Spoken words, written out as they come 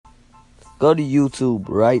Go to YouTube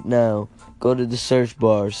right now. Go to the search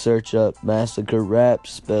bar. Search up Massacre Raps,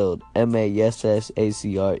 spelled Massacre.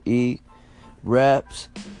 Raps.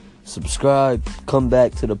 Subscribe. Come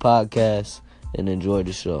back to the podcast and enjoy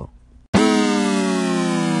the show.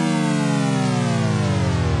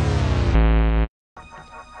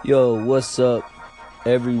 Yo, what's up,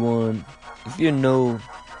 everyone? If you're new,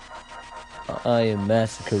 I am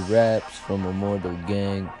Massacre Raps from Immortal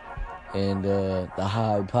Gang and the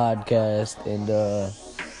High Podcast, and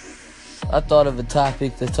I thought of a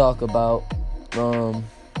topic to talk about,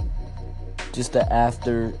 just the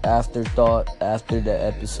afterthought after the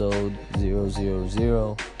episode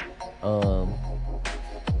 000.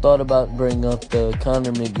 Thought about bringing up the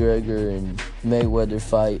Conor McGregor and Mayweather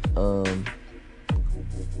fight.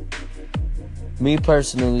 Me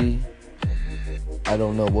personally, I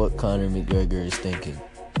don't know what Conor McGregor is thinking.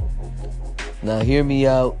 Now, hear me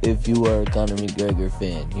out if you are a Conor McGregor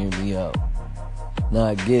fan. Hear me out. Now,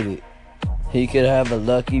 I get it. He could have a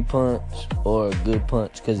lucky punch or a good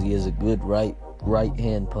punch because he has a good right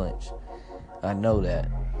hand punch. I know that.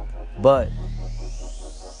 But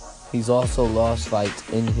he's also lost fights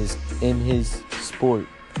in his sport.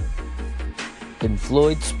 In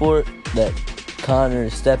Floyd's sport that Conor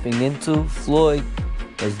is stepping into, Floyd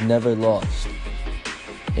has never lost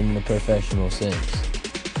in the professional sense.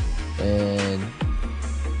 And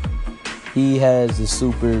he has a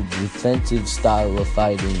super defensive style of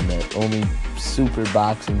fighting that only super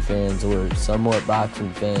boxing fans or somewhat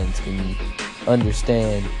boxing fans can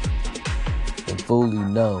understand and fully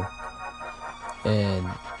know. And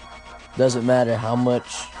doesn't matter how much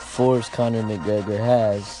force Conor McGregor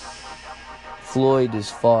has, Floyd has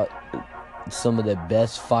fought some of the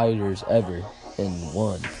best fighters ever and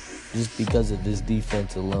won just because of his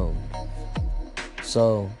defense alone.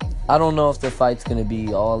 So I don't know if the fight's gonna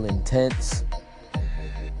be all intense.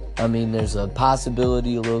 I mean, there's a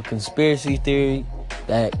possibility, a little conspiracy theory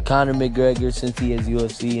that Conor McGregor, since he has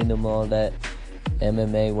UFC in him, all that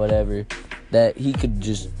MMA, whatever, that he could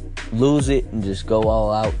just lose it and just go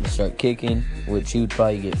all out and start kicking, which he would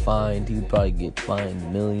probably get fined. He would probably get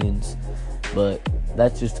fined millions. But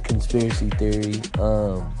that's just a conspiracy theory.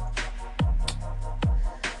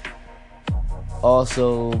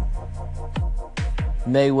 Also,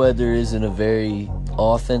 Mayweather isn't a very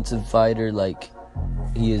offensive fighter. Like,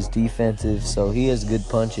 he is defensive, so he has good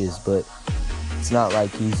punches, but it's not like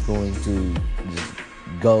he's going to just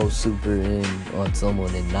go super in on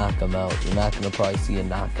someone and knock him out. You're not going to probably see a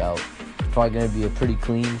knockout. It's probably going to be a pretty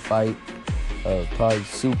clean fight. Probably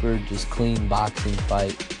super just clean boxing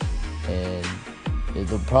fight. And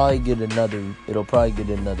it'll probably get another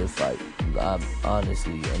fight.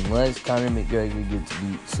 Honestly, unless Conor McGregor gets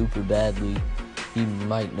beat super badly, he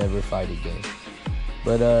might never fight again.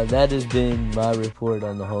 But that has been my report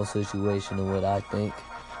on the whole situation and what I think.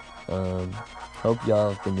 Hope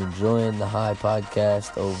y'all have been enjoying the High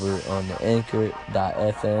Podcast over on the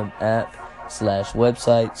Anchor.fm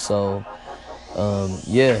app/website. So,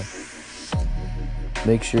 yeah.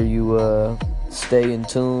 Make sure you stay in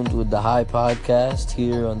tuned with the High Podcast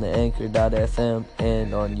here on the Anchor.fm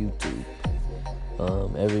and on YouTube.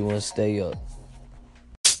 Everyone stay up.